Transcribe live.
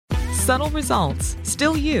Subtle results,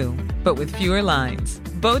 still you, but with fewer lines.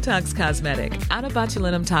 Botox Cosmetic, out of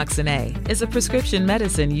botulinum toxin A, is a prescription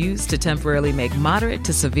medicine used to temporarily make moderate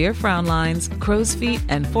to severe frown lines, crow's feet,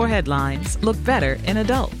 and forehead lines look better in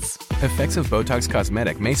adults. Effects of Botox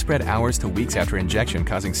Cosmetic may spread hours to weeks after injection,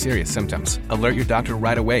 causing serious symptoms. Alert your doctor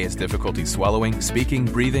right away as difficulty swallowing, speaking,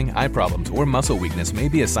 breathing, eye problems, or muscle weakness may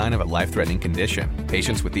be a sign of a life-threatening condition.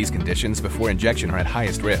 Patients with these conditions before injection are at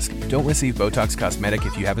highest risk. Don't receive Botox Cosmetic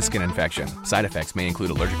if you have a skin infection. Side effects may include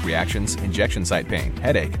allergic reactions, injection site pain,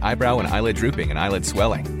 headache, eyebrow and eyelid drooping, and eyelid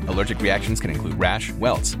swelling. Allergic reactions can include rash,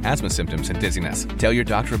 welts, asthma symptoms, and dizziness. Tell your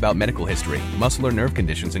doctor about medical history, muscle or nerve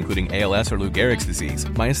conditions including ALS or Lou Gehrig's disease,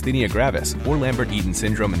 myasthenia gravis, or Lambert-Eaton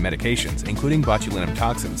syndrome, and medications, including botulinum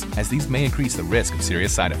toxins, as these may increase the risk of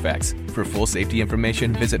serious side effects. For full safety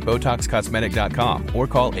information, visit BotoxCosmetic.com or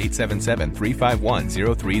call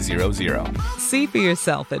 877-351-0300. See for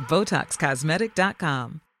yourself at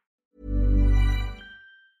BotoxCosmetic.com.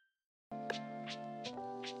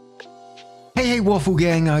 Hey, Waffle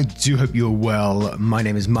Gang, I do hope you're well. My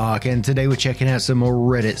name is Mark, and today we're checking out some more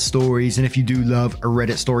Reddit stories. And if you do love a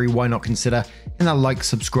Reddit story, why not consider hitting that like,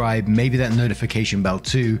 subscribe, maybe that notification bell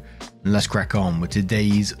too. And let's crack on with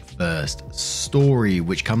today's first story,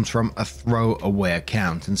 which comes from a throwaway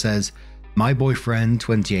account and says, "My boyfriend,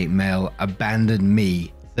 28 male, abandoned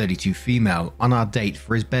me, 32 female, on our date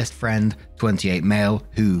for his best friend, 28 male,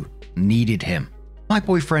 who needed him. My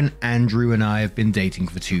boyfriend Andrew and I have been dating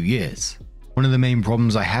for 2 years. One of the main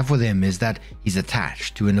problems I have with him is that he's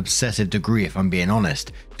attached, to an obsessive degree if I'm being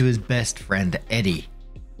honest, to his best friend Eddie.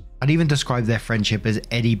 I'd even describe their friendship as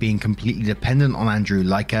Eddie being completely dependent on Andrew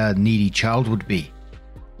like a needy child would be.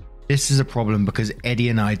 This is a problem because Eddie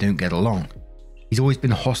and I don't get along. He's always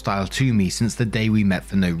been hostile to me since the day we met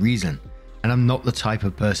for no reason, and I'm not the type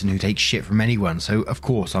of person who takes shit from anyone, so of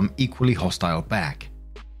course I'm equally hostile back.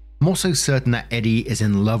 I'm also certain that Eddie is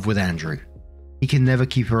in love with Andrew. He can never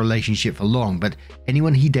keep a relationship for long, but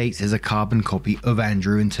anyone he dates is a carbon copy of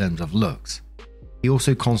Andrew in terms of looks. He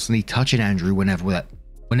also constantly touching Andrew whenever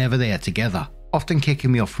they are together, often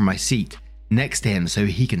kicking me off from my seat next to him so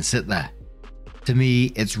he can sit there. To me,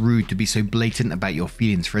 it's rude to be so blatant about your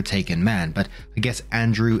feelings for a taken man, but I guess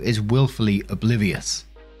Andrew is willfully oblivious.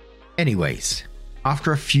 Anyways,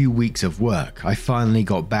 after a few weeks of work, I finally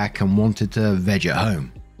got back and wanted to veg at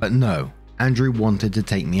home, but no. Andrew wanted to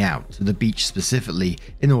take me out, to the beach specifically,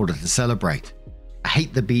 in order to celebrate. I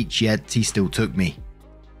hate the beach, yet he still took me.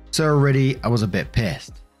 So already I was a bit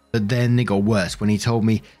pissed. But then it got worse when he told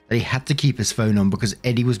me that he had to keep his phone on because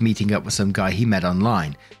Eddie was meeting up with some guy he met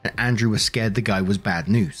online, and Andrew was scared the guy was bad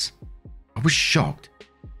news. I was shocked.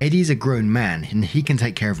 Eddie's a grown man and he can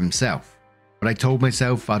take care of himself. But I told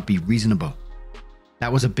myself I'd be reasonable.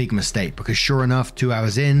 That was a big mistake because sure enough, 2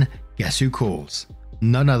 hours in, guess who calls?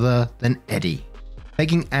 None other than Eddie,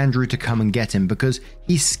 begging Andrew to come and get him because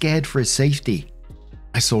he's scared for his safety.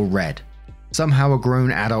 I saw red. Somehow a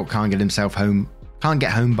grown adult can't get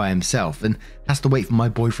home by himself and has to wait for my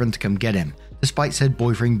boyfriend to come get him, despite said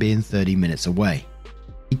boyfriend being 30 minutes away.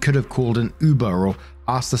 He could have called an Uber or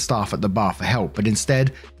asked the staff at the bar for help, but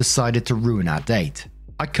instead decided to ruin our date.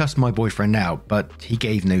 I cussed my boyfriend out, but he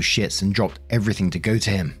gave no shits and dropped everything to go to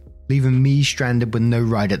him, leaving me stranded with no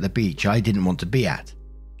ride at the beach I didn't want to be at.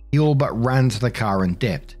 He all but ran to the car and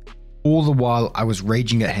dipped. All the while I was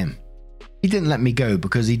raging at him. He didn't let me go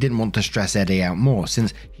because he didn't want to stress Eddie out more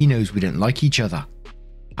since he knows we don't like each other.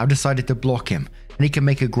 I decided to block him and he can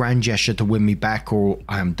make a grand gesture to win me back or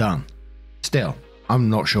I am done. Still, I'm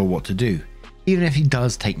not sure what to do. Even if he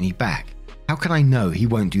does take me back, how can I know he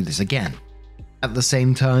won't do this again? At the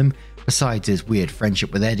same time, besides his weird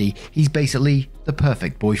friendship with Eddie, he's basically the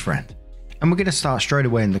perfect boyfriend. And we're going to start straight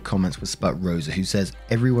away in the comments with Sput Rosa, who says,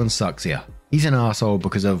 "Everyone sucks here. He's an asshole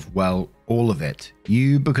because of, well, all of it.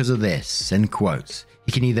 You because of this," end quotes.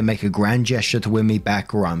 "He can either make a grand gesture to win me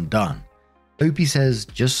back or I'm done." Opie says,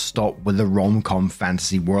 "Just stop with the rom-com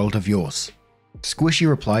fantasy world of yours." Squishy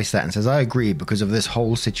replies to that and says, "I agree because of this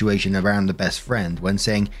whole situation around the best friend when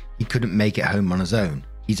saying he couldn't make it home on his own.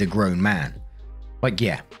 He's a grown man." Like,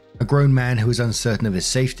 yeah, a grown man who is uncertain of his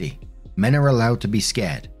safety. Men are allowed to be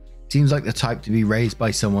scared. Seems like the type to be raised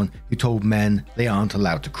by someone who told men they aren't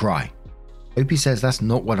allowed to cry. Opie says that's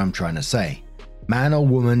not what I'm trying to say. Man or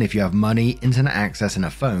woman, if you have money, internet access and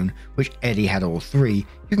a phone, which Eddie had all three,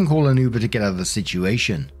 you can call an Uber to get out of the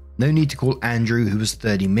situation. No need to call Andrew who was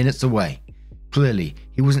 30 minutes away. Clearly,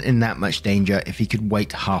 he wasn't in that much danger if he could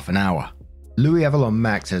wait half an hour. Louis Avalon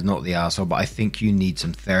Max says not the arsehole, but I think you need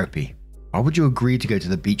some therapy. Why would you agree to go to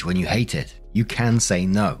the beach when you hate it? You can say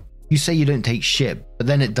no. You say you don't take shit, but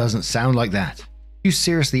then it doesn't sound like that. You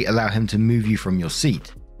seriously allow him to move you from your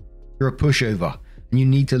seat. You're a pushover, and you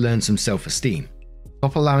need to learn some self-esteem.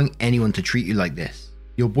 Stop allowing anyone to treat you like this.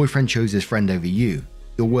 Your boyfriend chose his friend over you.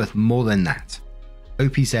 You're worth more than that.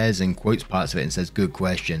 OP says, and quotes parts of it and says, good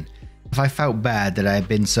question. If I felt bad that I had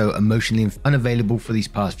been so emotionally unavailable for these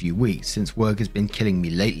past few weeks since work has been killing me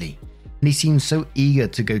lately, and he seemed so eager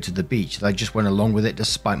to go to the beach that I just went along with it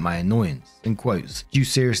despite my annoyance. In quotes, do you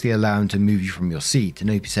seriously allow him to move you from your seat? And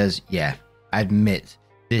OP says, yeah, I admit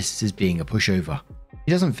this is being a pushover.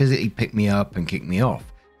 He doesn't physically pick me up and kick me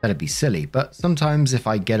off. That'd be silly, but sometimes if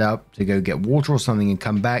I get up to go get water or something and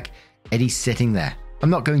come back, Eddie's sitting there. I'm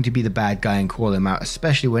not going to be the bad guy and call him out,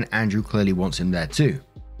 especially when Andrew clearly wants him there too.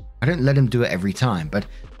 I don't let him do it every time, but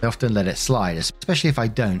I often let it slide, especially if I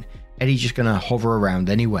don't, Eddie's just gonna hover around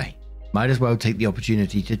anyway. Might as well take the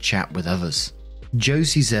opportunity to chat with others.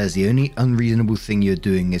 Josie says the only unreasonable thing you're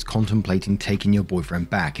doing is contemplating taking your boyfriend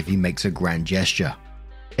back if he makes a grand gesture.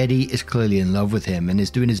 Eddie is clearly in love with him and is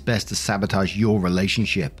doing his best to sabotage your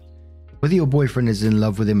relationship. Whether your boyfriend is in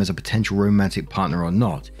love with him as a potential romantic partner or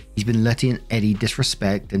not, he's been letting Eddie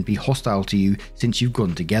disrespect and be hostile to you since you've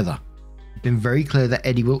gone together. It's been very clear that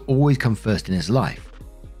Eddie will always come first in his life.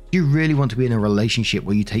 Do you really want to be in a relationship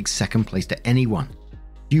where you take second place to anyone?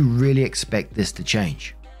 Do you really expect this to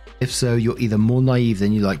change? If so, you're either more naive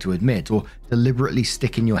than you like to admit or deliberately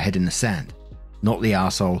sticking your head in the sand. Not the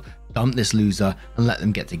arsehole, dump this loser and let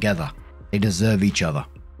them get together. They deserve each other.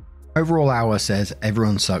 Overall Hour says,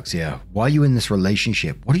 everyone sucks here. Why are you in this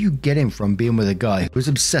relationship? What are you getting from being with a guy who is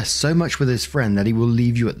obsessed so much with his friend that he will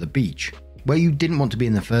leave you at the beach, where you didn't want to be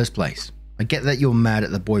in the first place? I get that you're mad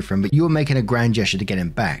at the boyfriend, but you're making a grand gesture to get him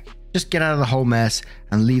back. Just get out of the whole mess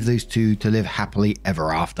and leave those two to live happily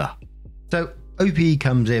ever after. So OP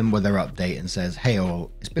comes in with their update and says, hey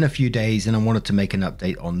all, it's been a few days and I wanted to make an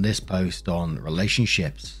update on this post on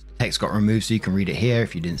relationships. The text got removed so you can read it here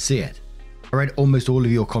if you didn't see it. I read almost all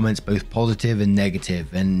of your comments, both positive and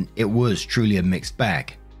negative, and it was truly a mixed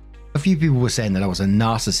bag. A few people were saying that I was a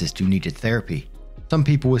narcissist who needed therapy. Some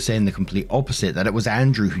people were saying the complete opposite, that it was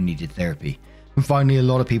Andrew who needed therapy. And finally, a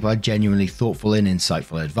lot of people had genuinely thoughtful and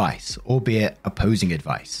insightful advice, albeit opposing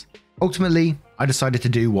advice. Ultimately, I decided to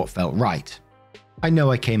do what felt right. I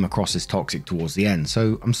know I came across as toxic towards the end,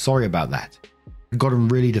 so I'm sorry about that. I got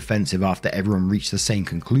really defensive after everyone reached the same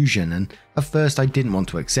conclusion, and at first I didn't want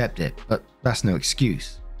to accept it, but that's no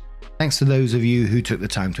excuse. Thanks to those of you who took the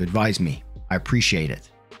time to advise me. I appreciate it.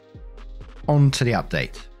 On to the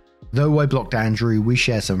update. Though I blocked Andrew, we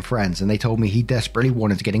share some friends and they told me he desperately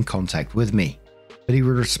wanted to get in contact with me, but he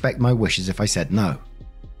would respect my wishes if I said no.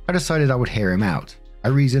 I decided I would hear him out. I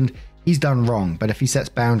reasoned, he's done wrong, but if he sets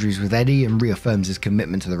boundaries with Eddie and reaffirms his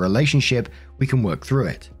commitment to the relationship, we can work through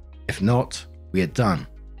it. If not, we are done.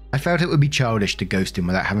 I felt it would be childish to ghost him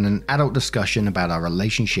without having an adult discussion about our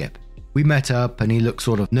relationship. We met up and he looked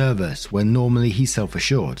sort of nervous when normally he's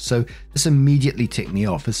self-assured, so this immediately ticked me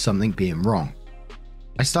off as something being wrong.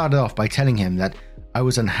 I started off by telling him that I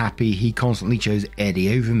was unhappy he constantly chose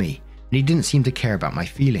Eddie over me, and he didn't seem to care about my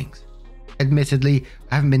feelings. Admittedly,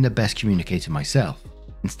 I haven't been the best communicator myself,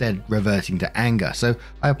 instead reverting to anger, so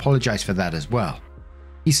I apologized for that as well.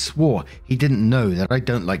 He swore he didn't know that I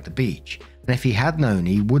don't like the beach, and if he had known,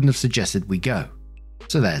 he wouldn't have suggested we go.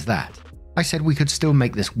 So there's that. I said we could still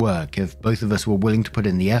make this work if both of us were willing to put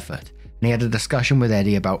in the effort, and he had a discussion with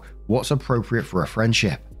Eddie about what's appropriate for a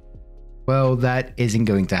friendship. Well, that isn't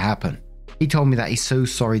going to happen. He told me that he's so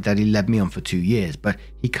sorry that he led me on for 2 years, but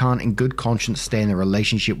he can't in good conscience stay in a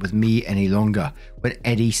relationship with me any longer when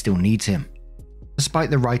Eddie still needs him.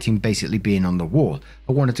 Despite the writing basically being on the wall,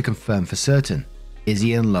 I wanted to confirm for certain. Is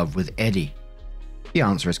he in love with Eddie? The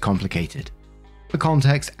answer is complicated. For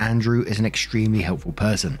context, Andrew is an extremely helpful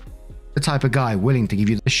person. The type of guy willing to give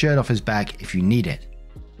you the shirt off his back if you need it.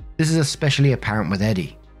 This is especially apparent with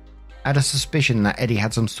Eddie. I had a suspicion that Eddie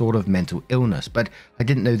had some sort of mental illness, but I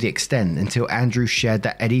didn't know the extent until Andrew shared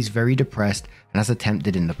that Eddie's very depressed and has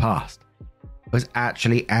attempted in the past. It was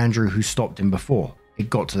actually Andrew who stopped him before it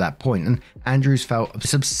got to that point, and Andrew's felt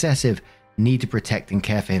this obsessive need to protect and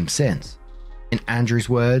care for him since. In Andrew's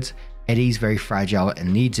words, Eddie's very fragile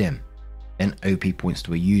and needs him. Then OP points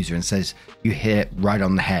to a user and says, you hit it right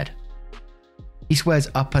on the head. He swears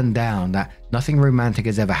up and down that nothing romantic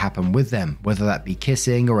has ever happened with them, whether that be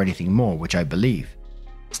kissing or anything more, which I believe.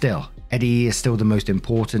 Still, Eddie is still the most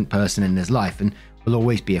important person in his life and will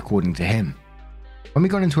always be according to him. When we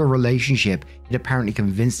got into a relationship, he'd apparently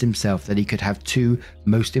convinced himself that he could have two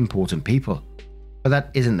most important people. But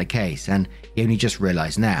that isn't the case, and he only just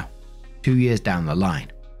realized now, 2 years down the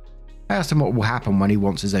line. I asked him what will happen when he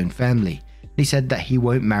wants his own family. He said that he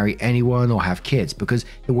won't marry anyone or have kids because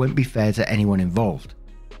it won't be fair to anyone involved.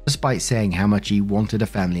 despite saying how much he wanted a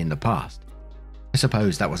family in the past. I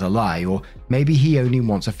suppose that was a lie, or maybe he only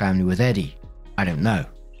wants a family with Eddie. I don't know.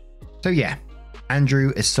 So yeah,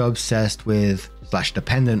 Andrew is so obsessed with /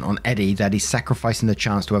 dependent on Eddie that he's sacrificing the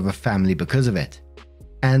chance to have a family because of it.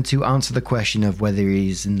 And to answer the question of whether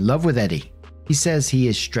he's in love with Eddie, he says he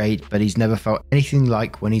is straight, but he's never felt anything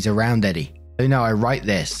like when he's around Eddie. So now I write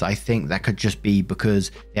this, I think that could just be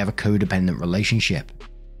because they have a codependent relationship.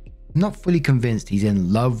 I'm not fully convinced he's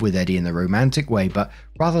in love with Eddie in the romantic way, but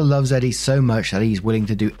rather loves Eddie so much that he's willing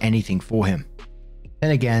to do anything for him.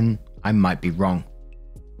 Then again, I might be wrong.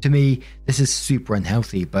 To me, this is super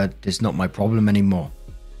unhealthy, but it's not my problem anymore.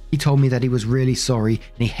 He told me that he was really sorry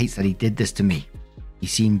and he hates that he did this to me. He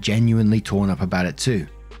seemed genuinely torn up about it too.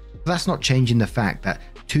 But that's not changing the fact that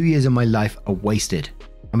 2 years of my life are wasted.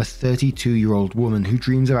 I'm a 32-year-old woman who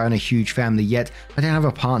dreams of having a huge family, yet I don't have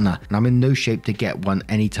a partner and I'm in no shape to get one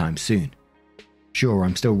anytime soon. Sure,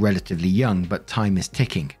 I'm still relatively young, but time is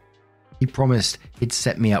ticking. He promised he'd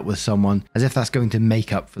set me up with someone, as if that's going to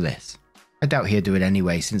make up for this. I doubt he'll do it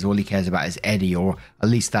anyway, since all he cares about is Eddie, or at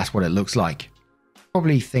least that's what it looks like.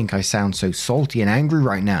 Probably think I sound so salty and angry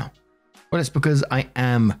right now. Well, it's because I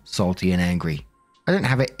am salty and angry. I don't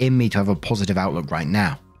have it in me to have a positive outlook right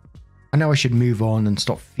now. I know I should move on and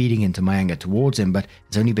stop feeding into my anger towards him, but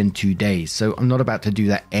it's only been 2 days, so I'm not about to do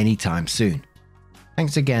that anytime soon.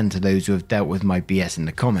 Thanks again to those who have dealt with my BS in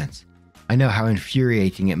the comments. I know how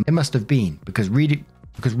infuriating it must have been, because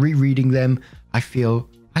rereading them,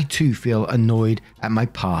 I too feel annoyed at my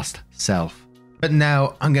past self. But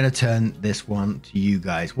now I'm going to turn this one to you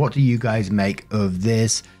guys. What do you guys make of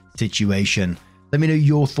this situation? Let me know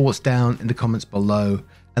your thoughts down in the comments below,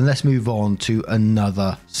 and let's move on to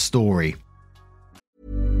another story.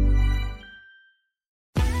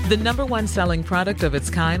 The #1 selling product of its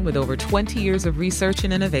kind with over 20 years of research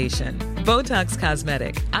and innovation. Botox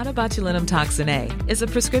Cosmetic, out of botulinum toxin A, is a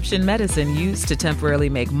prescription medicine used to temporarily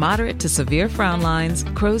make moderate to severe frown lines,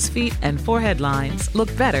 crow's feet, and forehead lines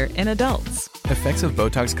look better in adults. Effects of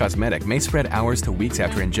Botox Cosmetic may spread hours to weeks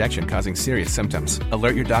after injection, causing serious symptoms.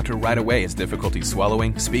 Alert your doctor right away as difficulty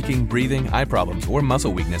swallowing, speaking, breathing, eye problems, or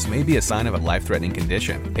muscle weakness may be a sign of a life-threatening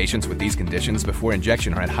condition. Patients with these conditions before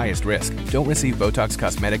injection are at highest risk. Don't receive Botox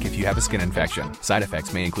Cosmetic if you have a skin infection. Side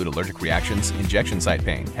effects may include allergic reactions, injection site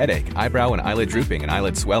pain, headache, eyebrow and eyelid drooping, and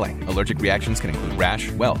eyelid swelling. Allergic reactions can include rash,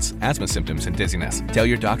 welts, asthma symptoms, and dizziness. Tell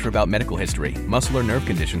your doctor about medical history, muscle or nerve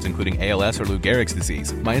conditions including ALS or Lou Gehrig's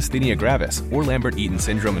disease, myasthenia gravis, or Lambert-Eaton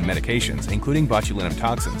syndrome and medications, including botulinum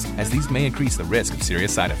toxins, as these may increase the risk of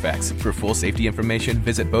serious side effects. For full safety information,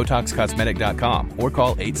 visit BotoxCosmetic.com or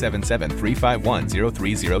call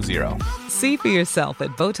 877-351-0300. See for yourself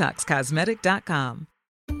at BotoxCosmetic.com.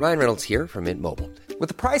 Ryan Reynolds here from Mint Mobile. With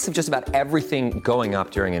the price of just about everything going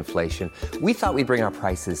up during inflation, we thought we'd bring our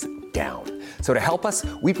prices down. So to help us,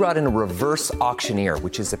 we brought in a reverse auctioneer,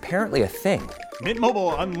 which is apparently a thing. Mint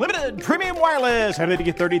Mobile Unlimited Premium Wireless. How to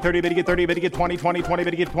get 30, 30, bit to get 30, bit to get 20, 20, 20,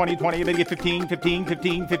 bit to get 20, 20, bit to get 15, 15,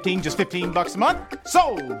 15, 15, just $15 a month?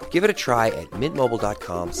 Sold! Give it a try at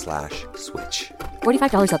mintmobile.com/switch.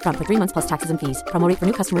 $45 up front for 3 months plus taxes and fees. Promo rate for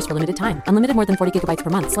new customers for limited time. Unlimited more than 40 gigabytes per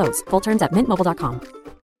month. Slows full terms at mintmobile.com.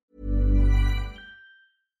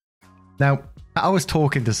 Now, I was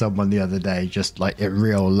talking to someone the other day, just like in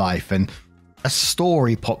real life, and a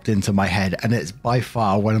story popped into my head, and it's by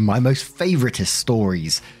far one of my most favoritist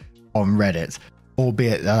stories on Reddit,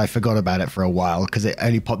 albeit that I forgot about it for a while because it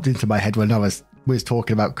only popped into my head when I was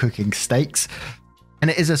talking about cooking steaks.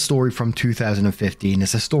 And it is a story from 2015.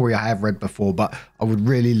 It's a story I have read before, but I would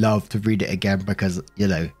really love to read it again because, you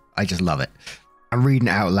know, I just love it. And reading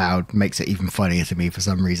it out loud makes it even funnier to me for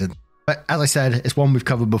some reason. But as I said, it's one we've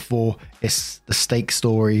covered before. It's the steak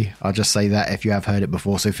story. I'll just say that if you have heard it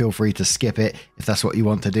before, so feel free to skip it if that's what you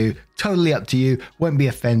want to do. Totally up to you. Won't be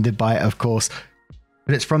offended by it, of course.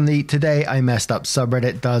 But it's from the Today I Messed Up subreddit.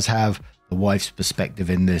 It does have the wife's perspective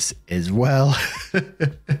in this as well.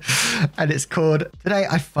 And it's called Today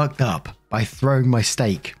I Fucked Up by Throwing My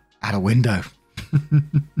Steak Out a Window.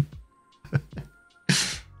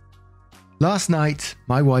 Last night,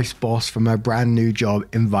 my wife's boss from her brand new job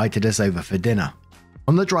invited us over for dinner.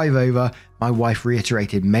 On the drive over, my wife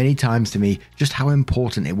reiterated many times to me just how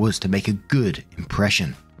important it was to make a good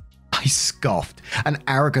impression. I scoffed and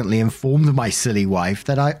arrogantly informed my silly wife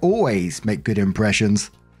that I always make good impressions.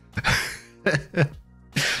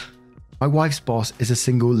 My wife's boss is a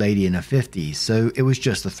single lady in her 50s, so it was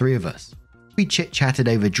just the three of us. We chit-chatted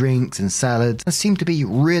over drinks and salads and seemed to be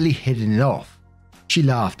really hitting it off. She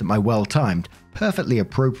laughed at my well-timed, perfectly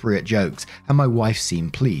appropriate jokes, and my wife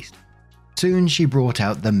seemed pleased. Soon she brought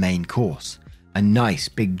out the main course, a nice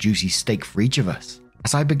big juicy steak for each of us.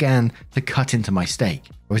 As I began to cut into my steak,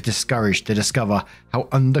 I was discouraged to discover how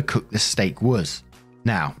undercooked this steak was.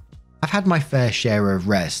 Now, I've had my fair share of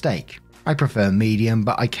rare steak. I prefer medium,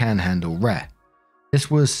 but I can handle rare. This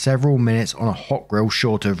was several minutes on a hot grill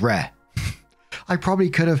short of rare. I probably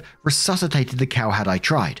could have resuscitated the cow had I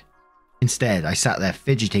tried. Instead, I sat there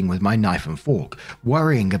fidgeting with my knife and fork,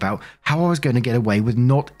 worrying about how I was going to get away with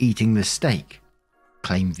not eating this steak.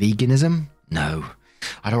 Claim veganism? No.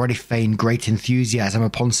 I'd already feigned great enthusiasm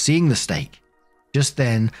upon seeing the steak. Just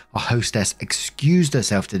then, our hostess excused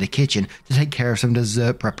herself to the kitchen to take care of some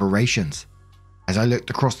dessert preparations. As I looked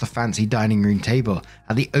across the fancy dining room table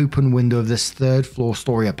at the open window of this third-floor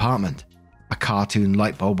story apartment, a cartoon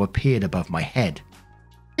light bulb appeared above my head.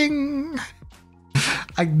 Ding!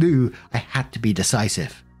 I knew I had to be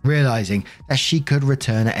decisive, realizing that she could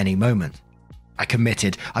return at any moment. I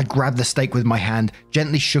committed. I grabbed the steak with my hand,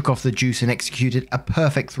 gently shook off the juice and executed a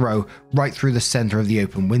perfect throw right through the center of the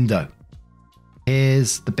open window.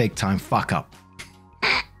 Here's the big time fuck up.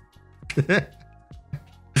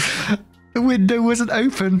 The window wasn't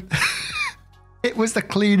open. It was the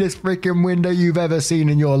cleanest freaking window you've ever seen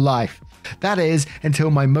in your life. That is, until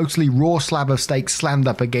my mostly raw slab of steak slammed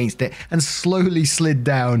up against it and slowly slid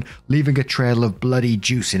down, leaving a trail of bloody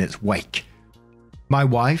juice in its wake. My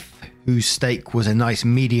wife, whose steak was a nice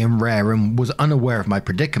medium rare and was unaware of my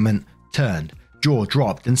predicament, turned, jaw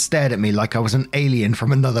dropped, and stared at me like I was an alien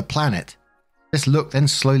from another planet. This look then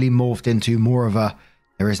slowly morphed into more of a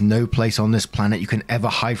 "there is no place on this planet you can ever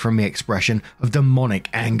hide from me" expression of demonic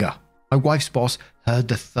anger. My wife's boss heard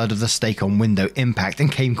the thud of the steak on window impact and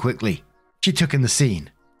came quickly. She took in the scene.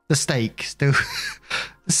 The steak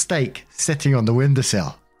sitting on the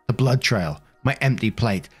windowsill, the blood trail, my empty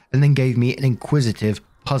plate, and then gave me an inquisitive,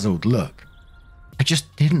 puzzled look. I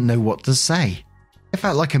just didn't know what to say. It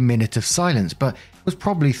felt like a minute of silence, but it was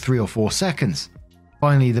probably 3 or 4 seconds.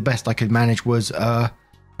 Finally, the best I could manage was, I'm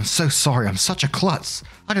so sorry, I'm such a klutz.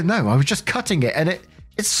 I don't know, I was just cutting it and it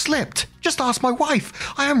slipped. Just ask my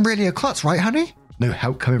wife. I am really a klutz, right, honey? No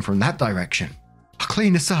help coming from that direction. I'll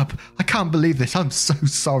clean this up. I can't believe this. I'm so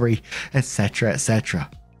sorry, etc.,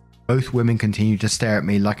 etc. Both women continued to stare at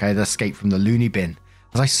me like I had escaped from the loony bin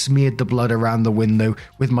as I smeared the blood around the window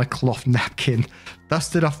with my cloth napkin,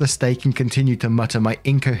 dusted off the steak and continued to mutter my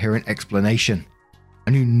incoherent explanation.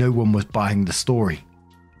 I knew no one was buying the story.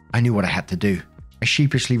 I knew what I had to do. I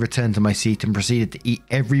sheepishly returned to my seat and proceeded to eat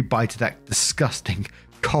every bite of that disgusting,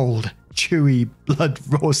 cold, chewy,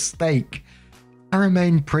 blood-raw steak. I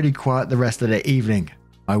remained pretty quiet the rest of the evening.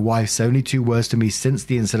 My wife's only 2 words to me since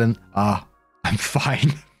the incident are, "I'm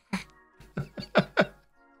fine."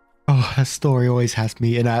 Oh, that story always has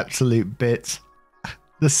me in absolute bits.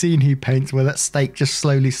 The scene he paints where that steak just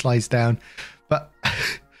slowly slides down. But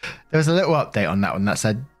there was a little update on that one that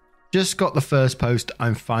said, "Just got the first post,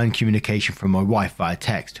 I'm fine" communication from my wife via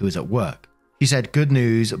text, who was at work. She said, "Good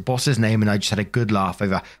news, boss's name," and I just had a good laugh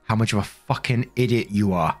over how much of a fucking idiot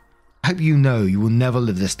you are. I hope you know you will never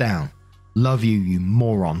live this down. Love you, you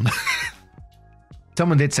moron.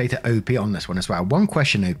 Someone did say to OP on this one as well. One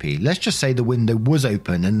question, OP. Let's just say the window was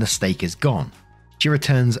open and the steak is gone. She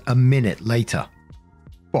returns a minute later.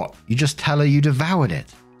 What? You just tell her you devoured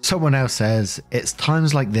it? Someone else says, "It's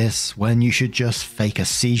times like this when you should just fake a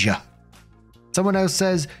seizure." Someone else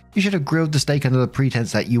says, "You should have grilled the steak under the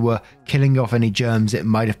pretense that you were killing off any germs it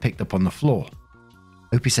might have picked up on the floor."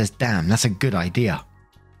 OP says, "Damn, that's a good idea."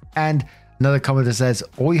 And another commenter says,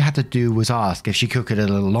 "All you had to do was ask if she cooked it a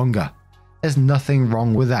little longer." There's nothing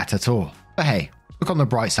wrong with that at all. But hey, look on the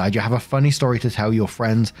bright side, you have a funny story to tell your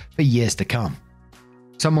friends for years to come.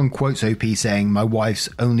 Someone quotes OP saying, "My wife's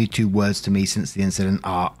only 2 words to me since the incident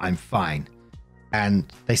are, 'I'm fine.'"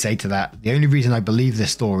 And they say to that, "The only reason I believe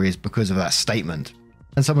this story is because of that statement."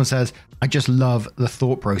 And someone says, "I just love the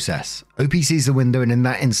thought process. OP sees the window and in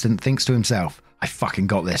that instant thinks to himself, 'I fucking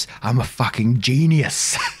got this. I'm a fucking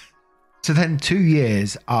genius.'" So then 2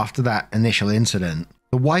 years after that initial incident,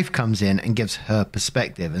 the wife comes in and gives her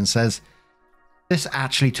perspective and says, "This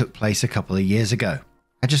actually took place a couple of years ago.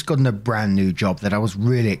 I just gotten a brand new job that I was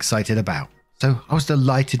really excited about. So I was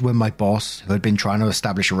delighted when my boss, who had been trying to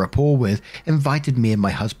establish a rapport with, invited me and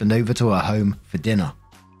my husband over to her home for dinner.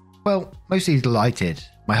 Well, mostly delighted.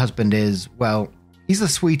 My husband is, well, he's the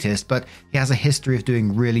sweetest, but he has a history of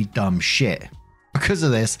doing really dumb shit. Because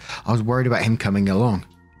of this, I was worried about him coming along.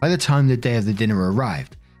 By the time the day of the dinner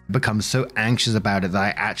arrived, I became so anxious about it that I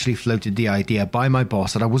actually floated the idea by my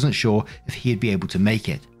boss that I wasn't sure if he'd be able to make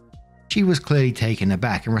it. She was clearly taken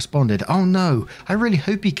aback and responded, "Oh no, I really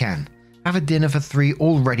hope he can. Have a dinner for 3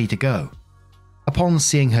 all ready to go." Upon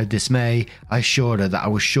seeing her dismay, I assured her that I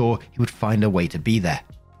was sure he would find a way to be there.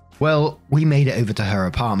 Well, we made it over to her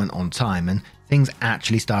apartment on time and things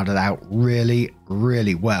actually started out really,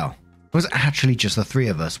 really well. It was actually just the three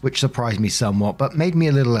of us, which surprised me somewhat but made me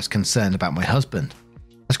a little less concerned about my husband,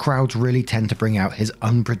 as crowds really tend to bring out his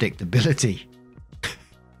unpredictability.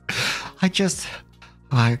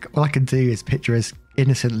 All I can do is picture his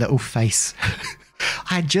innocent little face.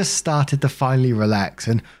 I had just started to finally relax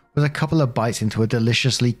and was a couple of bites into a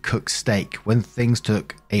deliciously cooked steak when things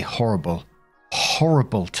took a horrible,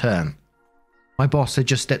 horrible turn. My boss had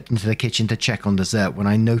just stepped into the kitchen to check on dessert when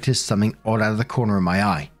I noticed something odd out of the corner of my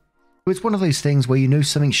eye. It was one of those things where you know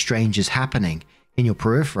something strange is happening in your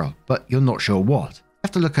peripheral, but you're not sure what. You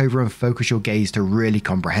have to look over and focus your gaze to really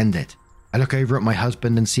comprehend it. I look over at my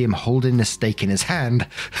husband and see him holding the steak in his hand,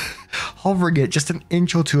 hovering it just an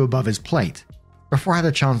inch or two above his plate. Before I had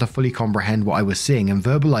a chance to fully comprehend what I was seeing and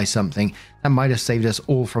verbalize something that might have saved us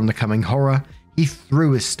all from the coming horror, he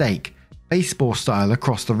threw his steak, baseball style,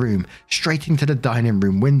 across the room, straight into the dining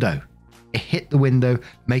room window. It hit the window,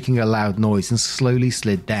 making a loud noise, and slowly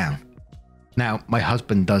slid down. Now, my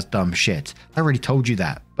husband does dumb shit. I already told you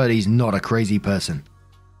that, but he's not a crazy person.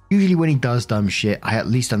 Usually when he does dumb shit, I at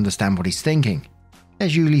least understand what he's thinking.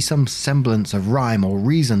 There's usually some semblance of rhyme or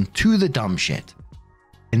reason to the dumb shit.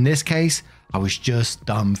 In this case, I was just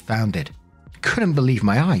dumbfounded. I couldn't believe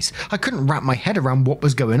my eyes. I couldn't wrap my head around what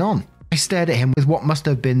was going on. I stared at him with what must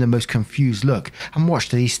have been the most confused look and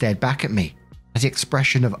watched as he stared back at me, as the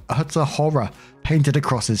expression of utter horror painted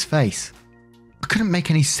across his face. I couldn't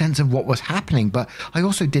make any sense of what was happening, but I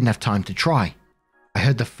also didn't have time to try. I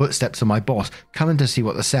heard the footsteps of my boss coming to see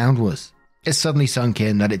what the sound was. It suddenly sunk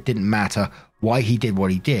in that it didn't matter why he did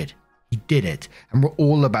what he did. He did it, and we're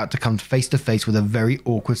all about to come face to face with a very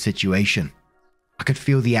awkward situation. I could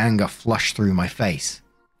feel the anger flush through my face.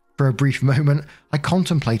 For a brief moment, I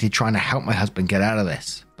contemplated trying to help my husband get out of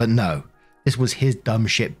this, but no, this was his dumb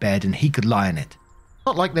shit bed and he could lie in it.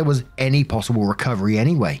 Not like there was any possible recovery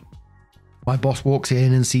anyway. My boss walks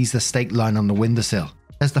in and sees the steak lying on the windowsill.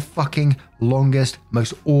 There's the fucking longest,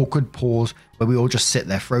 most awkward pause where we all just sit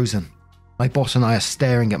there frozen. My boss and I are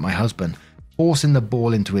staring at my husband, forcing the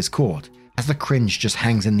ball into his court, as the cringe just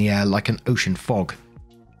hangs in the air like an ocean fog.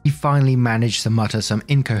 He finally managed to mutter some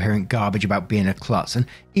incoherent garbage about being a klutz and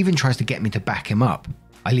even tries to get me to back him up.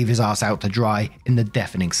 I leave his ass out to dry in the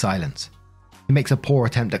deafening silence. He makes a poor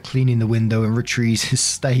attempt at cleaning the window and retrieves his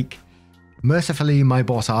steak. Mercifully, my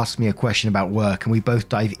boss asks me a question about work and we both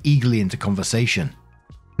dive eagerly into conversation.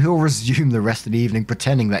 We all resume the rest of the evening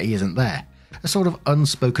pretending that he isn't there, a sort of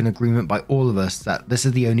unspoken agreement by all of us that this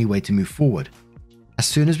is the only way to move forward. As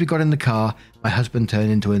soon as we got in the car, my husband turned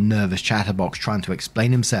into a nervous chatterbox trying to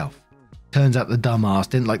explain himself. Turns out the dumbass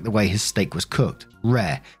didn't like the way his steak was cooked,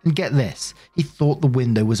 rare, and get this, he thought the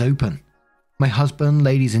window was open. My husband,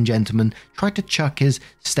 ladies and gentlemen, tried to chuck his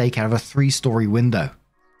steak out of a 3-story window.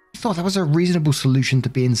 He thought that was a reasonable solution to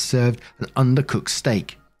being served an undercooked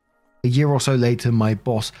steak. A year or so later, my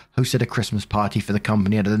boss hosted a Christmas party for the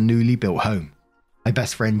company at a newly built home. My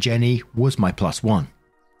best friend Jenny was my +1.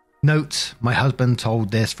 Note, my husband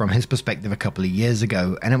told this from his perspective a couple of years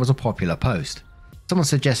ago, and it was a popular post. Someone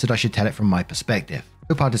suggested I should tell it from my perspective.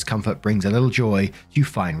 Hope our discomfort brings a little joy to you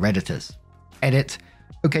fine Redditors. Edit.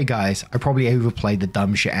 Okay guys, I probably overplayed the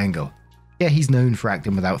dumb shit angle. Yeah, he's known for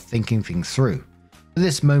acting without thinking things through. But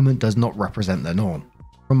this moment does not represent the norm.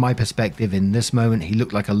 From my perspective, in this moment he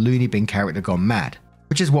looked like a loony bin character gone mad,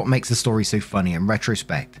 which is what makes the story so funny in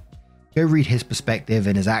retrospect. Go read his perspective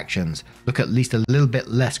and his actions, look at least a little bit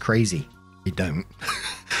less crazy. You don't.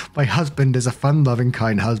 My husband is a fun-loving,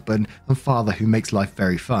 kind husband and father who makes life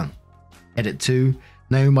very fun. Edit 2.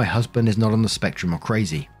 No, my husband is not on the spectrum of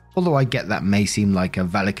crazy, although I get that may seem like a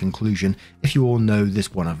valid conclusion if you all know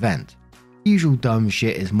this one event. The usual dumb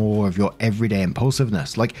shit is more of your everyday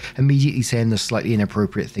impulsiveness, like immediately saying the slightly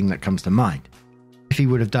inappropriate thing that comes to mind. If he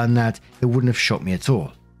would have done that, it wouldn't have shocked me at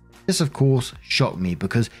all. This, of course, shocked me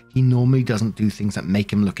because he normally doesn't do things that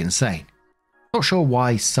make him look insane. Not sure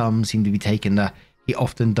why some seem to be taking the he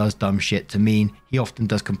often does dumb shit to mean he often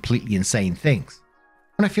does completely insane things,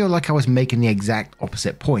 when I feel like I was making the exact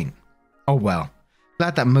opposite point. Oh well,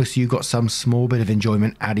 glad that most of you got some small bit of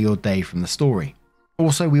enjoyment out of your day from the story.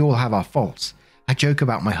 Also, we all have our faults. I joke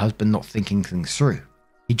about my husband not thinking things through.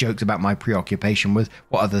 He jokes about my preoccupation with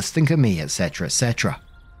what others think of me, etc, etc.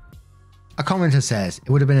 A commenter says it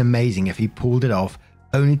would have been amazing if he pulled it off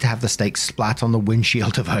only to have the steak splat on the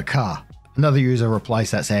windshield of her car. Another user replies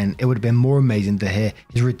that saying it would have been more amazing to hear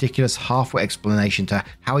his ridiculous halfway explanation to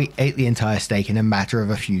how he ate the entire steak in a matter of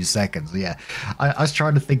a few seconds. Yeah, I was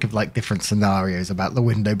trying to think of like different scenarios about the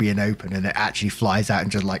window being open and it actually flies out and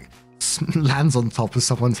just like lands on top of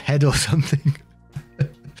someone's head or something.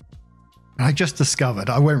 I just discovered,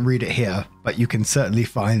 I won't read it here, but you can certainly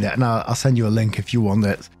find it, and I'll send you a link if you want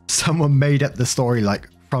it. Someone made up the story like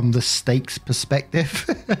from the stakes perspective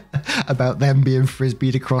about them being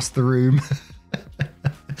frisbeed across the room.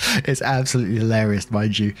 It's absolutely hilarious,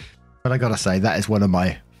 mind you. But I gotta say, that is one of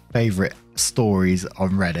my favorite stories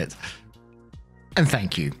on Reddit. And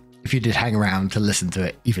thank you if you did hang around to listen to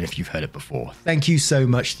it, even if you've heard it before. Thank you so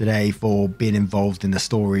much today for being involved in the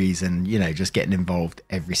stories and, you know, just getting involved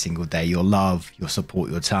every single day. Your love, your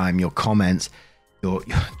support, your time, your comments, your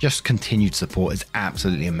just continued support is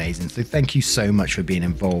absolutely amazing. So thank you so much for being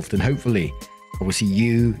involved, and hopefully I will see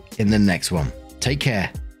you in the next one. Take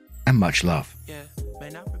care and much love. Yeah,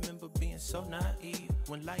 man, I remember being so naive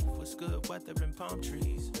when life was good, weather and palm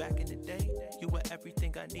trees. Back in the day, you were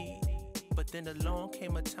everything I need. But then along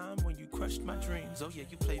came a time when you crushed my dreams. Oh yeah,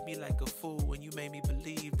 you played me like a fool when you made me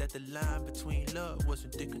believe that the line between love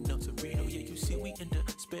wasn't thick enough to read. Oh yeah, you see we in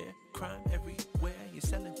despair, crime everywhere. You're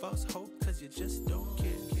selling false hope cause you just don't care.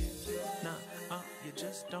 Nah, you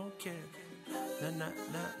just don't care. Nah,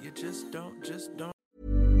 you just don't.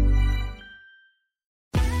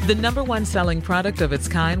 The number one selling product of its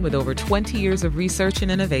kind with over 20 years of research and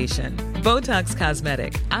innovation. Botox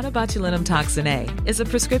Cosmetic, out of botulinum toxin A, is a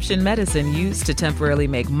prescription medicine used to temporarily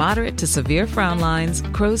make moderate to severe frown lines,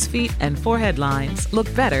 crow's feet, and forehead lines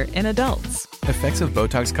look better in adults. Effects of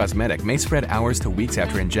Botox Cosmetic may spread hours to weeks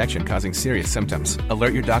after injection, causing serious symptoms.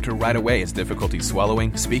 Alert your doctor right away as difficulty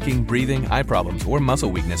swallowing, speaking, breathing, eye problems, or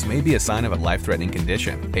muscle weakness may be a sign of a life-threatening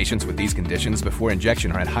condition. Patients with these conditions before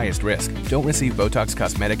injection are at highest risk. Don't receive Botox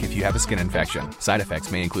Cosmetic if you have a skin infection. Side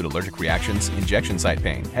effects may include allergic reactions, injection site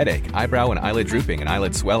pain, headache, eyebrow and eyelid drooping, and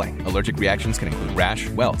eyelid swelling. Allergic reactions can include rash,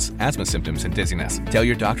 welts, asthma symptoms, and dizziness. Tell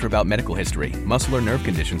your doctor about medical history, muscle or nerve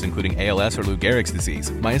conditions including ALS or Lou Gehrig's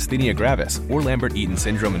disease, myasthenia gravis, or Lambert-Eaton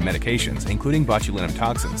syndrome, and medications, including botulinum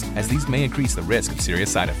toxins, as these may increase the risk of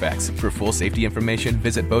serious side effects. For full safety information,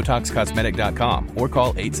 visit BotoxCosmetic.com or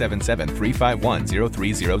call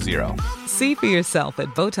 877-351-0300. See for yourself at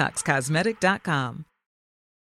BotoxCosmetic.com.